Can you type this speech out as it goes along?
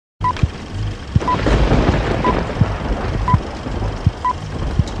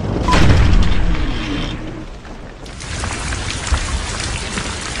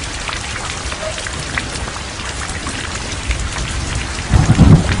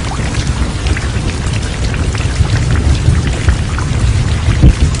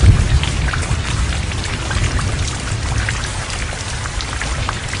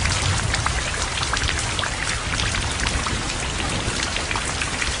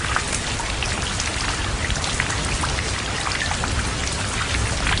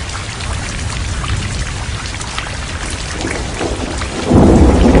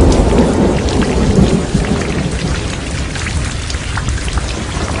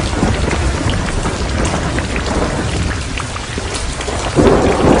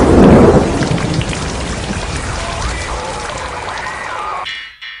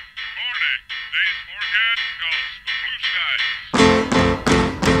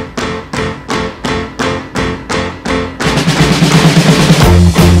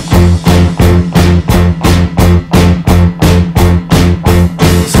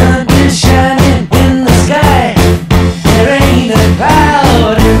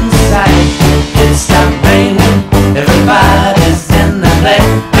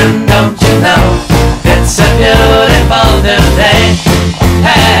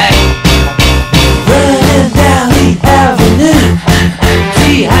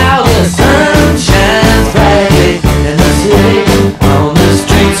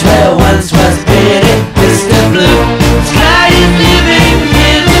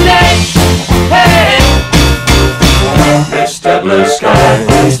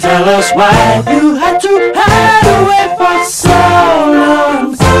please tell us why you had to hide away for so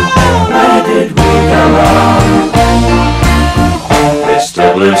long. Where did we go wrong?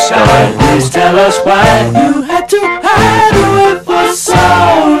 Mr. Blue Sky, please tell us why you had to hide away for so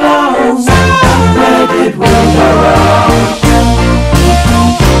long. Where did we go wrong?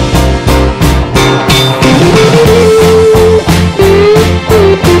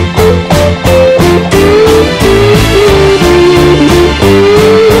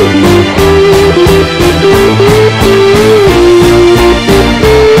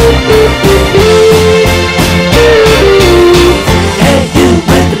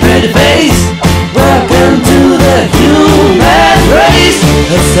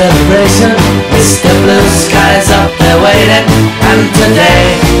 Celebration, Mr. Blue Sky's up there waiting, and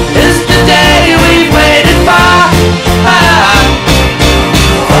today is the day we've waited for.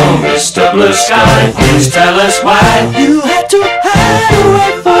 Oh, Mr. Blue Sky, please tell us why you had to hide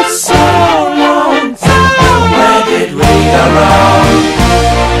away for so long. Where did we go wrong?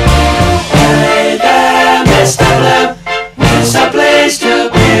 Hey there, Mr. Blue, it's a place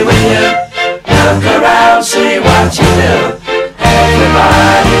to be with you. Look around, see what you do.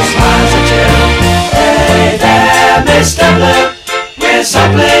 Everybody smiles at you. Hey there, Mr. Blue, we're so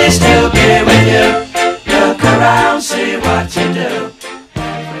pleased to be with you. Look around, see what you do.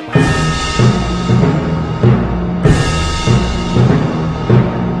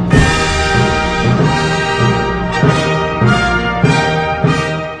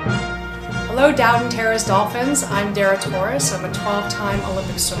 Hello, Dowden Terrace Dolphins. I'm Dowden Terrace. I'm a 12-time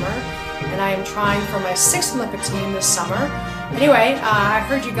Olympic swimmer, and I am trying for my 6th Olympic team this summer. Anyway, I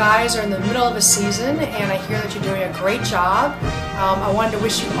heard you guys are in the middle of a season, and I hear that you're doing a great job. I wanted to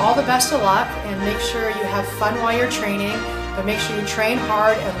wish you all the best of luck, and make sure you have fun while you're training, but make sure you train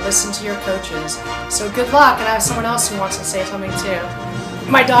hard and listen to your coaches. So good luck, and I have someone else who wants to say something too.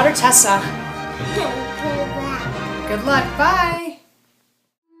 My daughter Tessa. Good luck. Bye.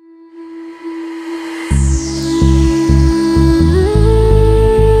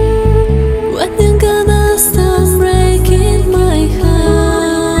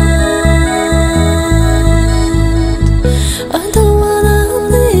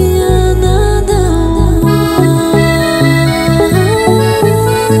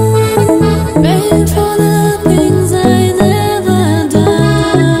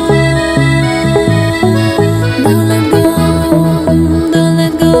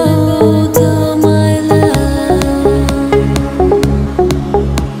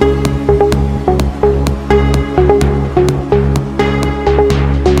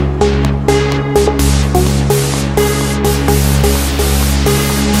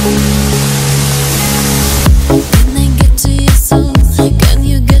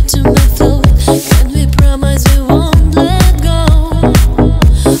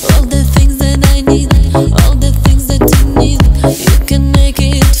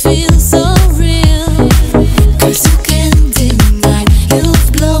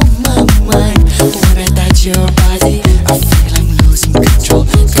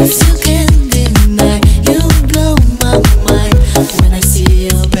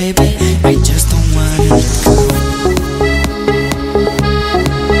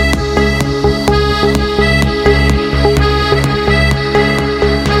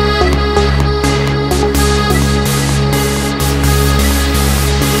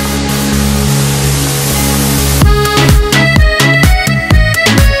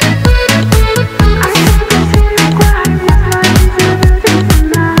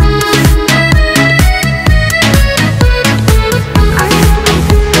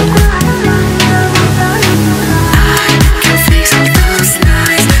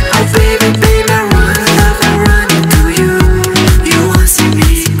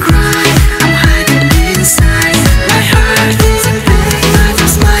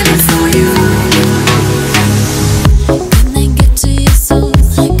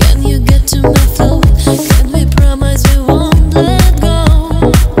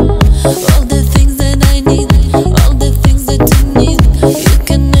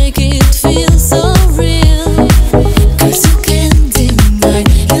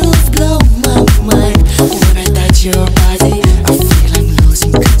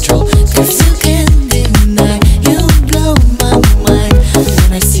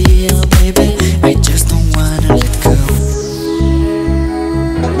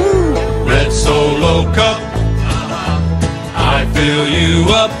 fill you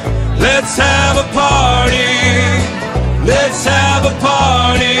up. Let's have a party. Let's have a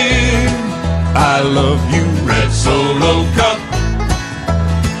party. I love you, Red Solo Cup.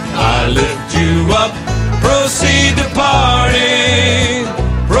 I lift you up. Proceed to party.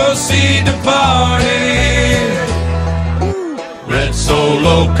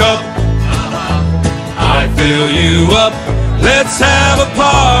 solo cup. I fill you up. Let's have a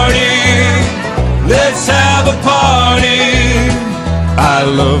party. Let's have a party. I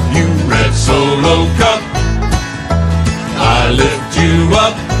love you, red solo cup. I lift you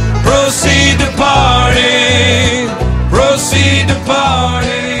up. Proceed to party. Proceed to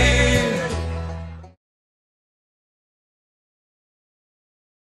party.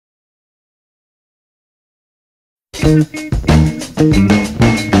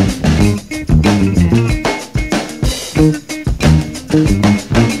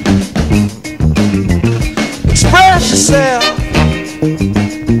 Express yourself.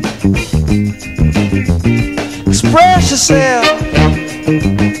 Express yourself.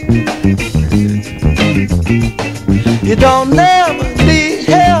 You don't never need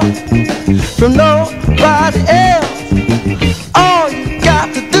help from nobody else. All you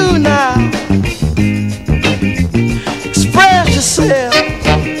got to do now, express yourself.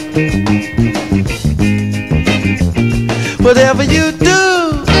 Whatever you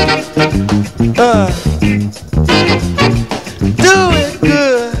do, do it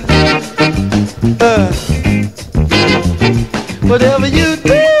good. Whatever you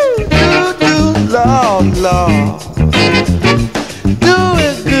do, Lord, Lord, do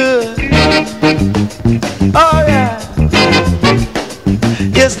it good. Oh yeah.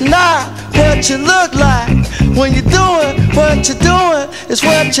 It's not what you look like when you're doing what you're doing. It's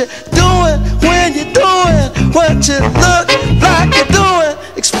what you're doing when you're doing what you look like you're doing.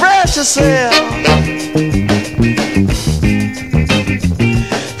 Express yourself.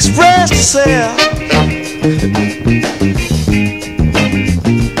 Express yourself.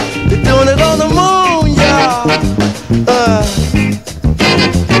 You're doing it on the moon, y'all.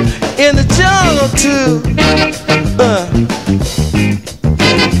 In the jungle too.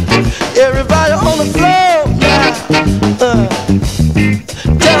 Everybody on the floor now,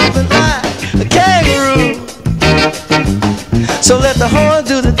 jumping like a kangaroo. So let the horn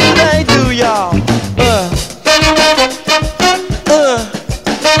do the thing they do, y'all.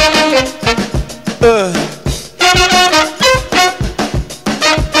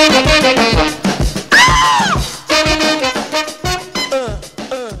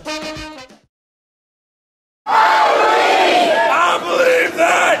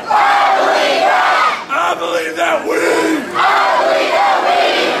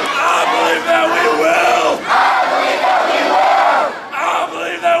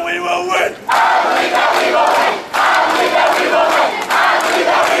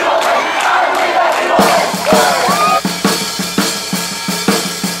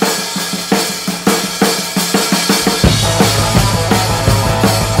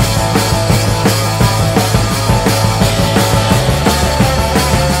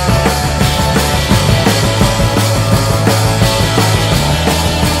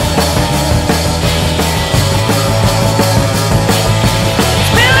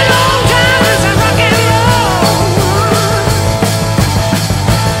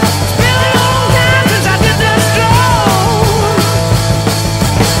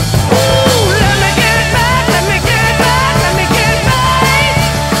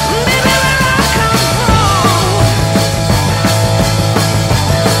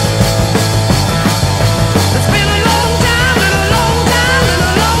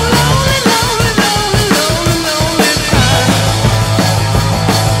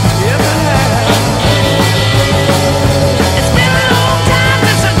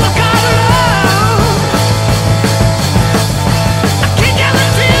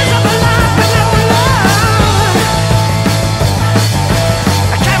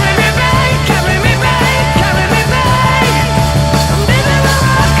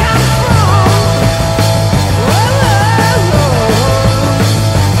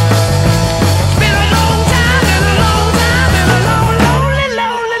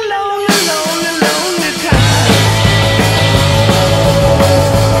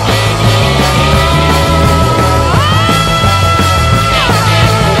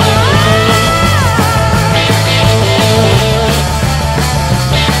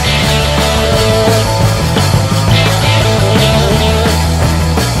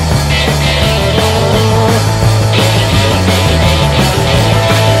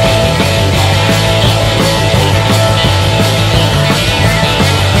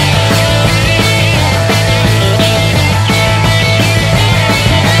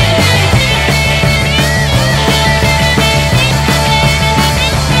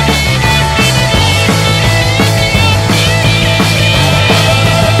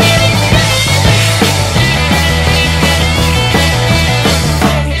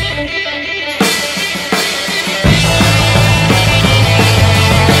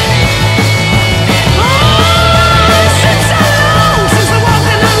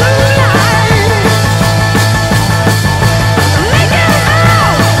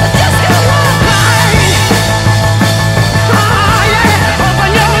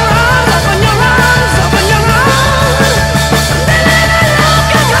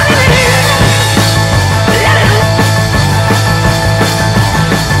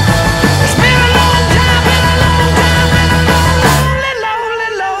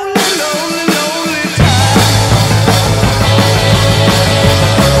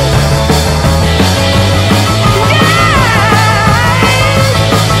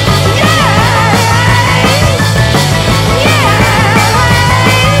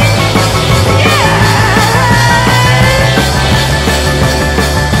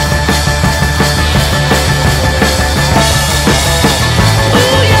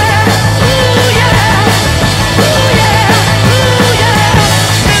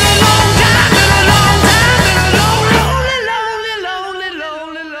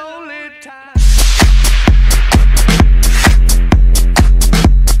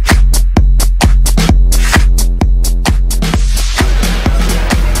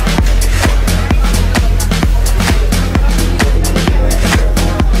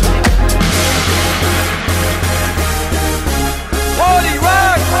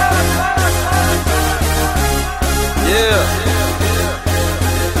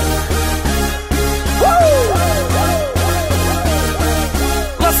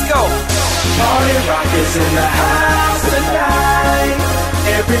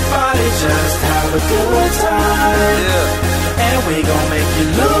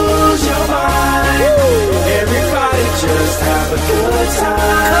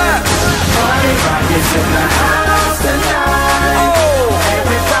 is in the house tonight. Oh.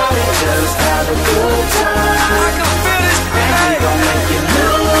 Everybody just have a good time. I can feel it. And we gon' make you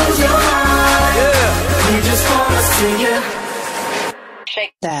lose your mind. Yeah. We just wanna see you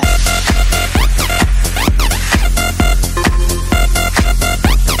shake that.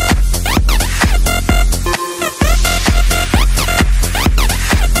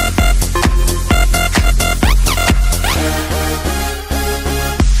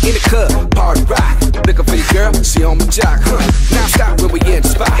 In the club, party rock. Looking for your girl, she on my jock, Now stop when we in the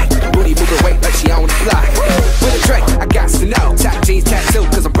spot. Booty moving weight like she on the block. With a drink, I got to know. Top jeans tattoo,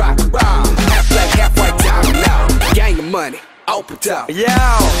 cause I'm rock, raw. Half black, half white, diamond now. Gang of money, open up. Yo,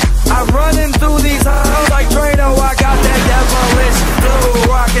 I'm running through these halls like Drano. I got that devilish flow.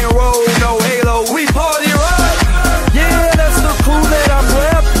 Rock and roll, no halo. We party right. Yeah, that's the crew that I'm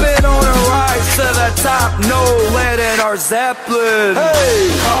repping on a rise to the top. No lead in our Zeppelin.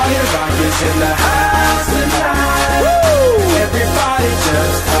 Hey, party rock is in the house tonight. Woo! Everybody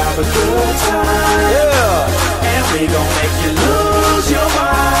just have a good time. Yeah, and we gon' make you lose your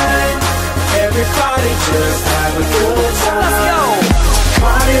mind. Everybody just have a good time. Let's go.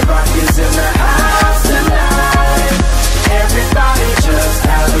 Party rock is in the house tonight. Everybody just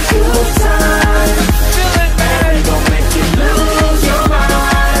have a good time. Feel it, man. And we gon' make you lose your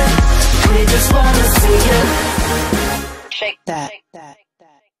mind. We just wanna see you shake that.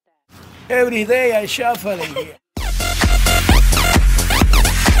 Every day I shuffle here.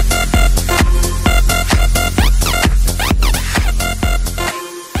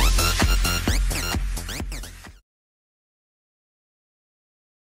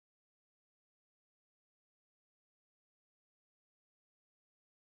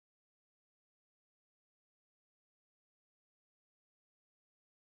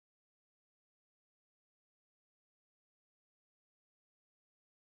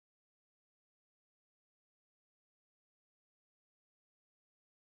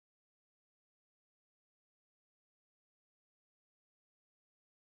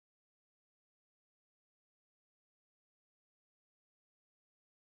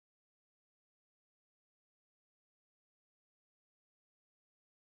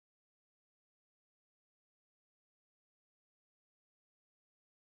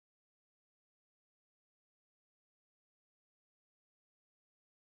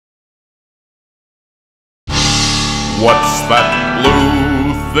 What's that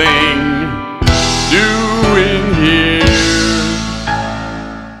blue thing doing here?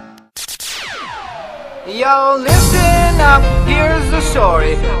 yo, listen up, here's the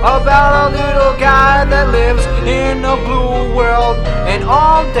story about a little guy that lives in a blue world. And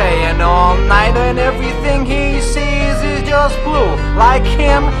all day and all night and everything he sees is just blue. Like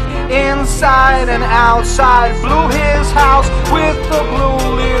him, inside and outside. Blue his house with a blue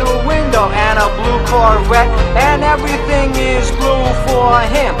little window and a blue Corvette. And everything is blue for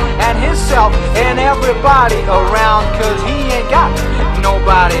him and himself and everybody around. Cause he ain't got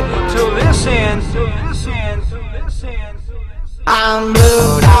nobody to listen. I'm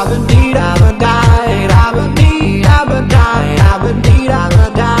blue, da-ba-dee, da-ba-die, da-ba-dee, da-ba-die, da-ba-dee,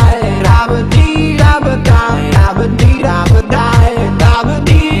 da-ba-die, da-ba-dee, da-ba-die, da-ba-dee, da-ba-die,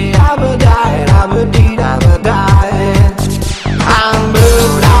 da-ba-dee, da-ba-die, da-ba-dee, da-ba-die. I'm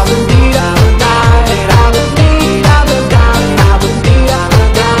blue, da-ba-dee, da-ba-die, da-ba-dee, da-ba-die, da-ba-dee,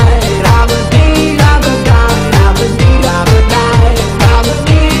 da-ba-die, da-ba-dee, da-ba-die, da-ba-dee, da-ba-die,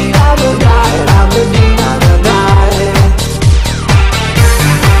 da-ba-dee, da-ba-die, da-ba-dee, da-ba-die.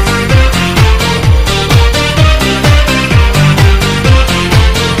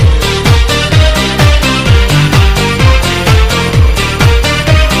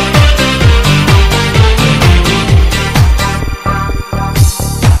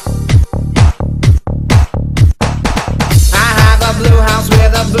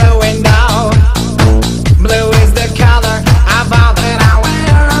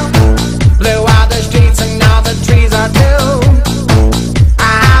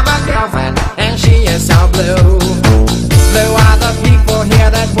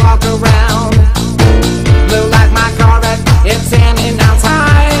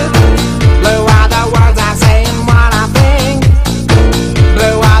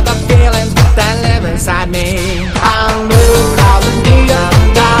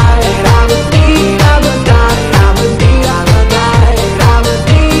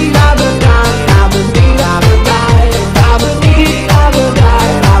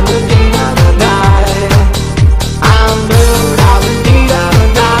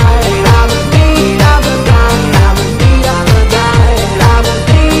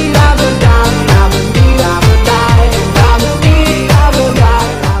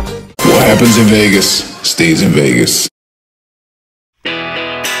 happens in Vegas stays in Vegas.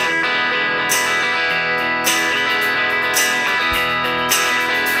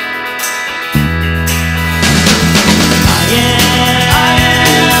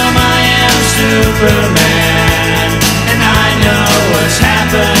 Superman, and I know what's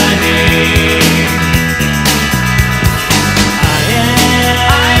happening.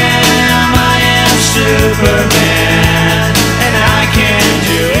 I am Superman, and I can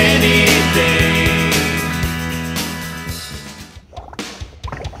do anything.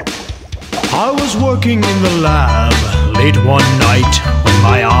 I was working in the lab late one night when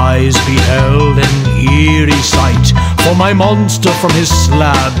my eyes beheld an eerie sight. For my monster from his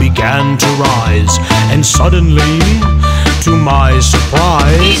slab began to rise, and suddenly, to my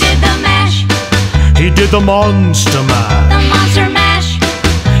surprise, he did the mash. He did the monster mash. The monster mash.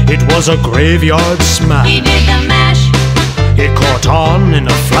 It was a graveyard smash. He did the mash. It caught on in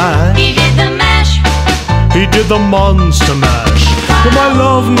a flash. He did the mash. He did the monster mash. From my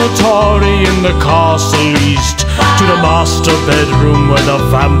love Natari in the castle east to the master bedroom where the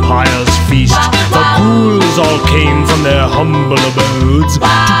vampires feast. The ghouls all came from their humble abodes to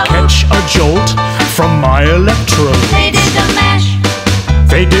catch a jolt from my electrode. They did the mash.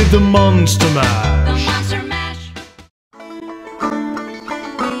 They did the monster mash. The monster mash.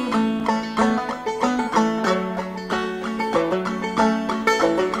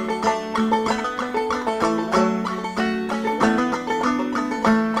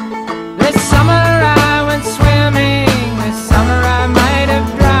 This summer I went swimming. This summer I might have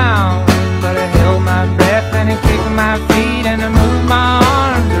drowned, but I held my breath and I kicked my feet and I moved my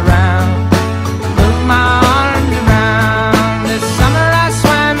arms around. Moved my arms around. This summer I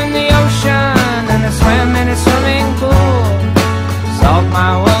swam in the ocean and I swam in a swimming pool. Solved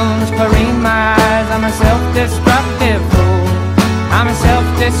my wounds, cleaned my eyes. I'm a self-destructive fool. I'm a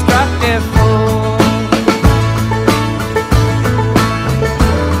self-destructive fool.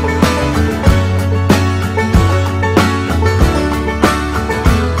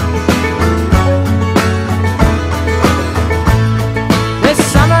 This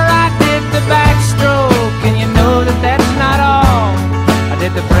summer I did the backstroke, and you know that that's not all. I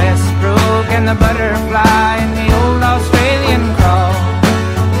did the breaststroke and the butterfly and the old Australian crawl.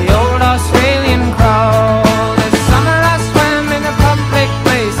 The old Australian crawl. This summer I swam in a public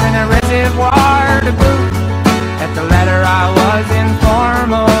place in a reservoir to boot. At the latter I was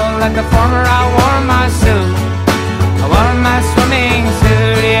informal, at the former I wore my suit. I wore my swimming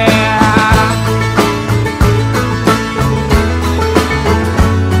suit, yeah.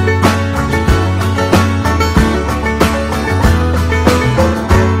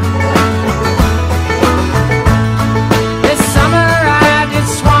 This summer I did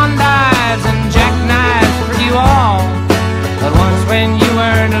swan dives and jackknives for you all. But once when you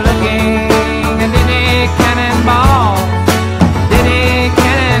weren't looking, I did a cannonball. Did a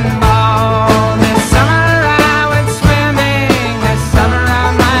cannonball. This summer I went swimming. This summer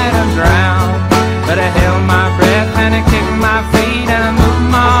I might have drowned, but I held my breath and I kicked my feet and I moved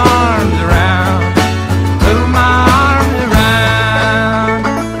my arms around. Moved my arms around.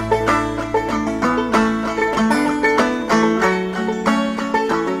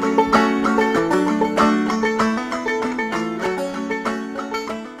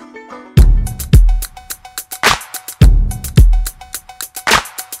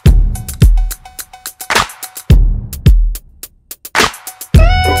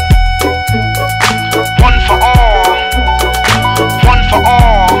 One for all, one for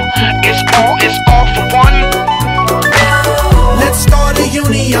all. It's all for one. Let's start a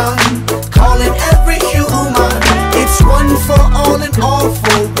union, calling every human. It's one for all and all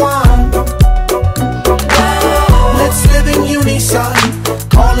for one. Let's live in unison,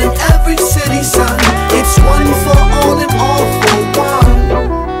 calling every citizen. It's one for all and all for one.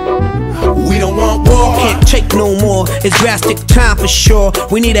 We don't want war. Can't take no more, it's drastic time for sure.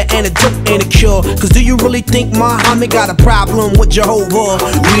 We need an antidote and a cure. Cause do you really think Muhammad got a problem with Jehovah?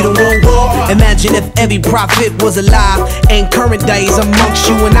 We don't want war. Imagine if every prophet was alive in current days amongst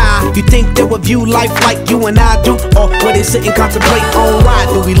you and I. You think they would view life like you and I do? Or would they sit and contemplate on why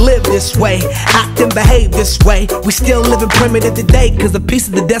do we live this way, act and behave this way? We still living primitive today, cause the peace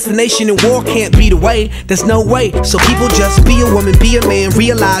of the destination and war can't be the way. There's no way. So people just be a woman, be a man.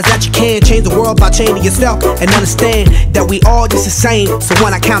 Realize that you can change the world by changing yourself, and understand that we all just the same. So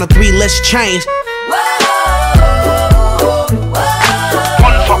when I count to 3, let's change.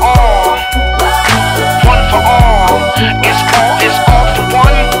 One for all, one for all. It's all for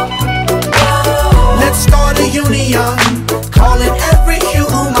one. Let's start a union, calling every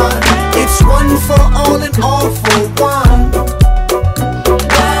human. It's one for all and all for one.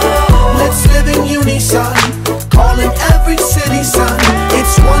 Let's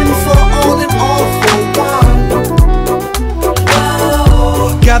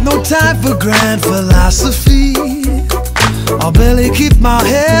time for grand philosophy. I'll barely keep my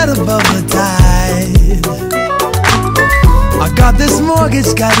head above the tide. I got this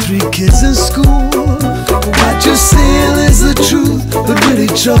mortgage, got 3 kids in school. What you're saying is the truth, but really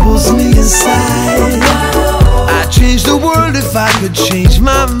troubles me inside. I'd change the world if I could change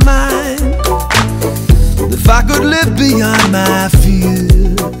my mind. If I could live beyond my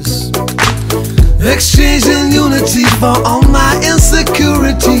fears, exchanging unity for all my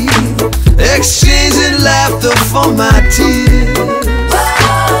insecurity, exchanging laughter for my tears.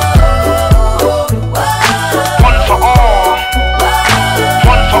 One for all,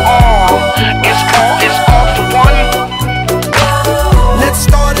 one for all, it's all for one. Let's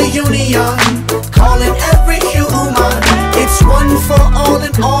start a union, calling every human. It's one for all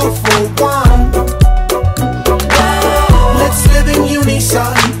and all for one. Let's live in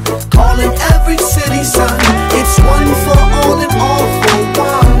unison, calling every city son. It's one for all and all for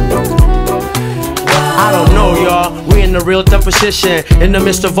one. I don't know, y'all. We in a real tough position in the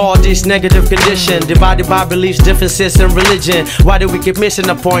midst of all these negative conditions, divided by beliefs, differences, and religion. Why do we keep missing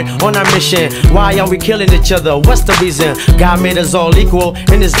the point on our mission? Why are we killing each other? What's the reason? God made us all equal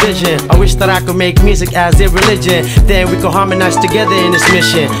in His vision. I wish that I could make music as a religion, then we could harmonize together in this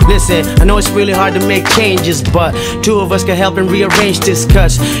mission. Listen, I know it's really hard to make changes, but 2 of us can help and rearrange this.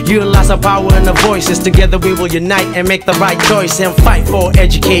 Cause utilize our power and our voices. Together we will unite and make the right choice and fight for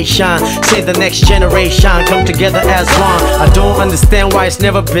education. Save the next generation, come together as one. I don't understand why it's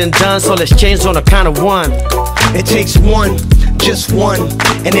never been done, so let's change on the count of 1. It takes one, just one,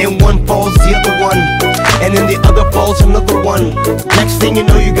 and then one falls the other one, and then the other falls another one. Next thing you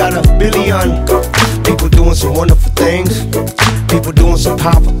know, you got a billion people doing some wonderful things, people doing some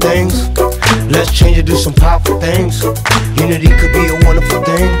powerful things. Let's change and do some powerful things. Unity could be a wonderful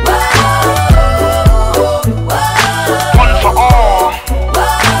thing. One for all,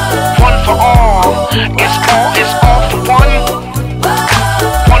 one for all, it's all for one.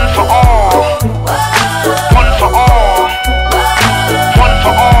 One for all, one for all, one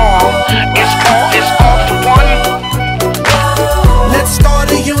for all, it's all for one. Let's start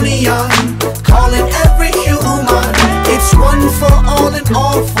a union, calling every human. It's one for all and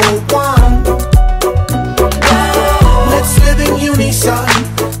all for one. Let's live in unison,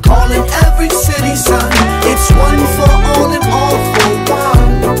 calling every city son. It's one for all and all for one.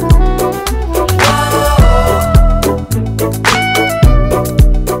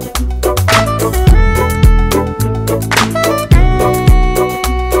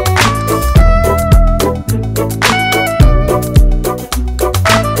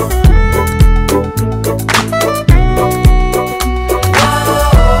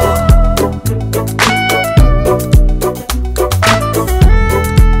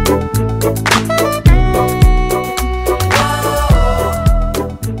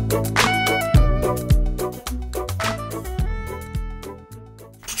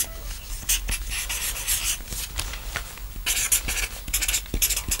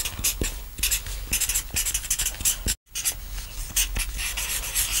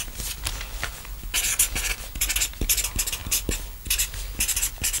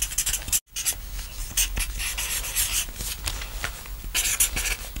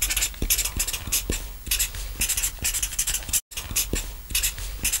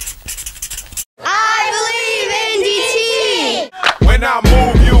 When I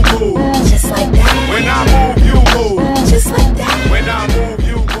move, you move. Just like that. When I move, you move. Just like that. When I move,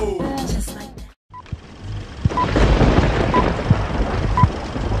 you move. Just like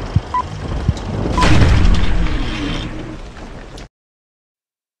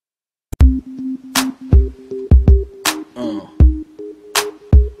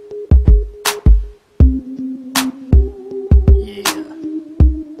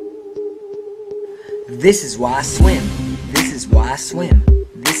This is why I swim. This is why I swim.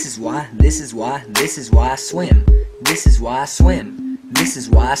 This is why I swim. This is why I swim. This is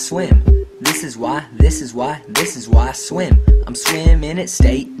why I swim. This is why I swim. I'm swimming at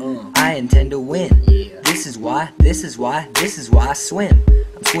state. I intend to win. This is why I swim.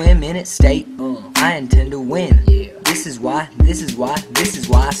 I'm swimming at state. I intend to win. This is why I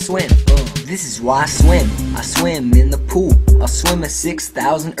swim. This is why I swim. I swim in the pool. I'll swim a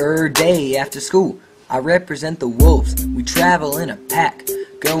 6,000 day after school. I represent the Wolves. We travel in a pack,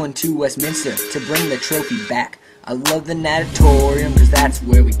 going to Westminster to bring the trophy back. I love the natatorium cause that's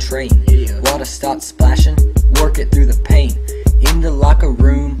where we train. Water starts splashing, work it through the pain. In the locker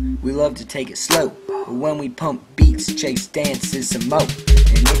room, we love to take it slow. But when we pump beats, chase dances some mo. And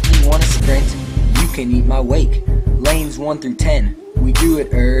if you wanna sprint, you can eat my wake. Lanes 1 through 10, we do it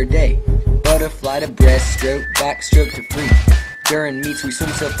day. Butterfly to breaststroke, backstroke to free. During meets we swim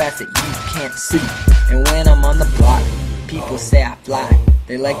so fast that you can't see. And when I'm on the block, people say I fly.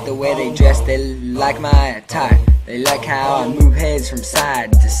 They like the way they dress, they like my attire. They like how I move heads from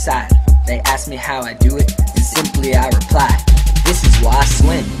side to side. They ask me how I do it, and simply I reply, this is why I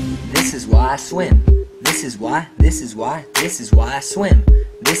swim. This is why I swim. This is why, this is why, this is why I swim.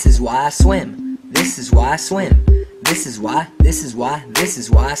 This is why I swim. This is why I swim. This is why, this is why, this is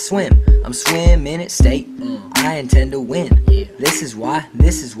why I swim. I'm swimming at state, I intend to win. This is why,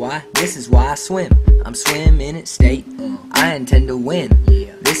 this is why, this is why I swim. I'm swimming at state, I intend to win.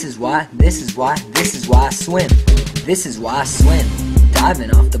 This is why, this is why, this is why I swim. This is why I swim,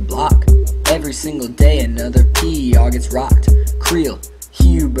 diving off the block. Every single day another PR gets rocked. Creel,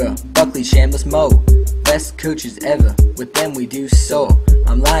 Huber, Buckley, Chambliss, Moe. Best coaches ever, with them we do so.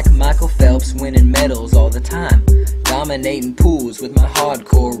 I'm like Michael Phelps, winning medals all the time. Dominating pools with my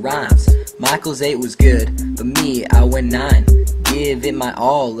hardcore rhymes. Michael's 8 was good, but me, I went 9. Give it my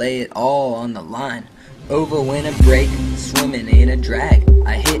all, lay it all on the line. Over winter break, swimming ain't a drag.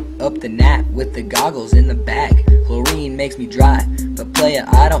 I hit up the nap with the goggles in the bag. Chlorine makes me dry, but player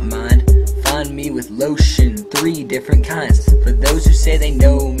I don't mind. Find me with lotion, 3 different kinds. For those who say they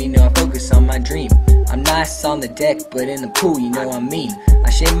know me, know I focus on my dream. I'm nice on the deck, but in the pool you know I'm mean. I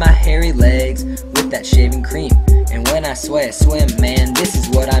shave my hairy legs with that shaving cream. And when I swear I swim, man, this is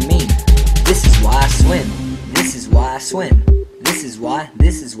what I mean. This is why I swim. This is why I swim. This is why,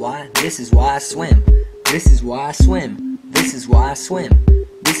 this is why, this is why I swim. This is why I swim. This is why I swim.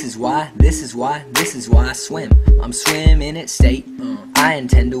 This is why, this is why, this is why I swim. I'm swimming at state, I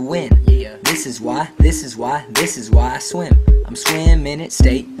intend to win. This is why, this is why, this is why I swim. I'm swimming at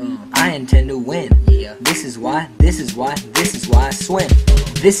state, I intend to win. This is why, this is why, this is why I swim.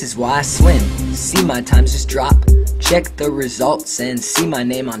 This is why I swim. See my times just drop. Check the results and see my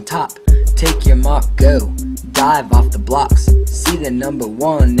name on top. Take your mark, go. Dive off the blocks. See the number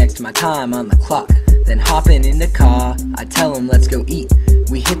 1 next to my time on the clock. Then hopping in the car, I tell him let's go eat.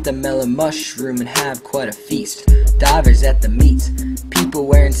 We hit the mellow mushroom and have quite a feast. Divers at the meets, people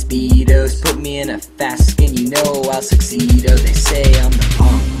wearing Speedos. Put me in a fast skin, you know I'll succeed. Oh, they say I'm the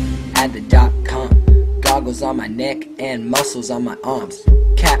bomb at the .com. Goggles on my neck and muscles on my arms.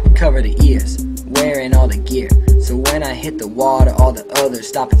 Cap cover the ears, wearing all the gear. So when I hit the water, all the others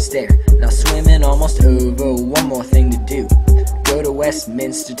stop and stare. Now swimming almost over, one more thing to do. Go to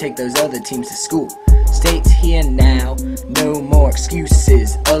Westminster, take those other teams to school. State's here now, no more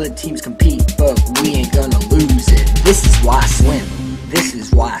excuses. Other teams compete, but we ain't gonna lose it. This is why I swim. This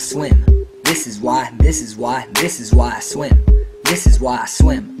is why I swim. This is why, this is why, this is why I swim. This is why I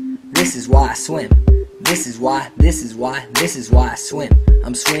swim. This is why I swim. This is why, this is why, this is why I swim.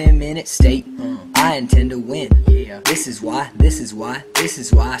 I'm swimming at state, I intend to win. This is why, this is why, this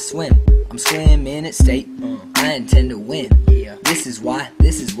is why I swim. I'm swimming at state, I intend to win. This is why,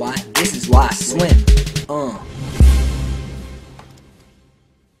 this is why, this is why I swim.